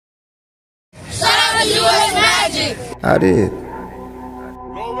Magic. I did.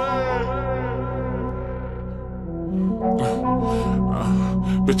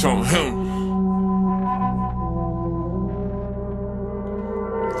 Bitch on him.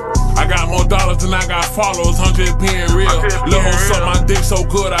 I got more dollars than I got followers, 100 being real. Lil' hoe suck my dick so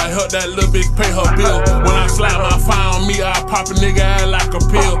good, I helped that little bitch pay her bill. When I slap my fire on me, I pop a nigga ass like a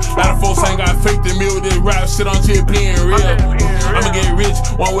pill. Lot of folks ain't got faith in me with this rap shit on shit being real. I'ma get rich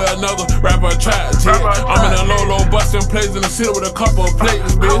one way or another, rapper trap shit. I'm in a low bustin' plays in the city with a couple of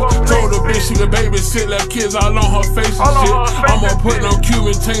plates, bitch. Told the bitch she could babysit, left kids all on her face and shit. I'ma put them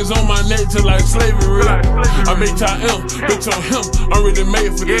Cuban chains on my neck just like slavery. I'm H.I.M, bitch on him, I'm really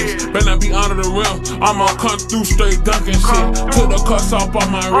made for this. Better not be under the rim, I'ma come through straight dunking shit. Took the cuts off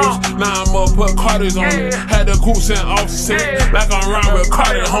my wrist, now I'ma put Carter's on it. Had the goops and offset, like I'm round with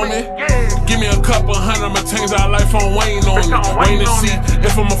Carter, homie. Give me a couple hundred, I'ma change our life on Wayne on it. Wayne to see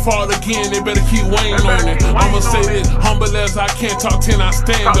if I'ma fall again, they better keep Wayne on it. I'ma say this, humble as I can, talk 10, I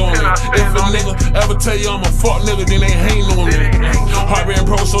stand on it. If a nigga ever tell you I'm a fuck nigga, then they hang on it. Heart been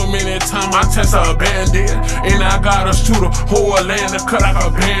broke so many times, my chest a bandit. And I got a shooter, whole Atlanta cut like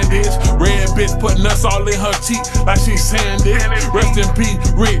a bandage. Red bitch put nuts all in her teeth like she sanded. Rest in peace,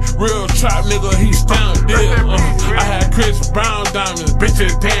 Rick, real trap nigga, he stamped it. I had Chris Brown diamonds,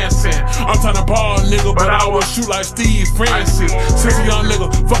 bitches dancing. I'm tryna ball nigga, but I will shoot like Steve Francis. Since a young nigga,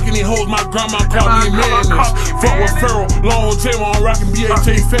 fucking these hoes, my grandma called me menace. Fuck with Pharaoh, long J on rockin'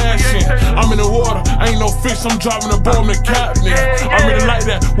 BHA fashion. I'm in the water, ain't no fish, I'm driving a boat in the captain. I'm really like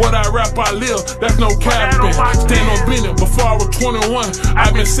that, what I rap, I live, that's no captain. Stand on business, before I was 21,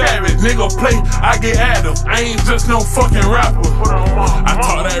 I been savage. Nigga play, I get active, I ain't just no fucking rapper. I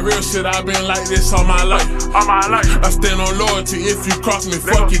talk that real shit, I been like this all my life. I stand on loyalty, if you cross me,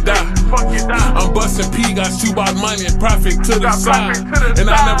 fuck you die. I'm bustin' P, got shoe by money and profit to the side. And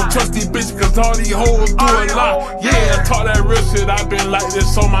I never trust these bitches cause all these hoes do a lot. Yeah, I talk that real shit, I been like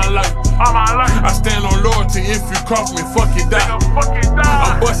this all my life. I stand on loyalty, if you cross me, fuck you die.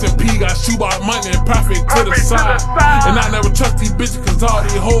 I'm bustin' P, got shoe by money and profit to the side. And I never trust these bitches cause all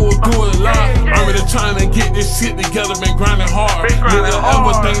these hoes do a lot. I'm really trying to get this shit together, been grinding hard. Nigga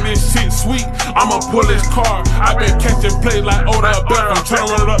ever think this shit sweet, I'ma pull this car. I been catching plays like Odell Beckham, tryna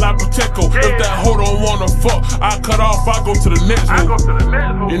run it up like Pacheco. If that hoe don't wanna fuck, I cut off, I go to the next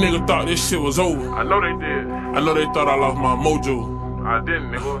one. You niggas thought this shit was over. I know they did. I know they thought I lost my mojo. I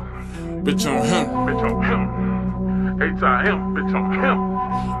didn't, nigga. Bitch on him. Bitch on him. H.I.M, bitch on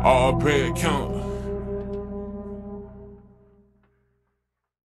him. All bread count.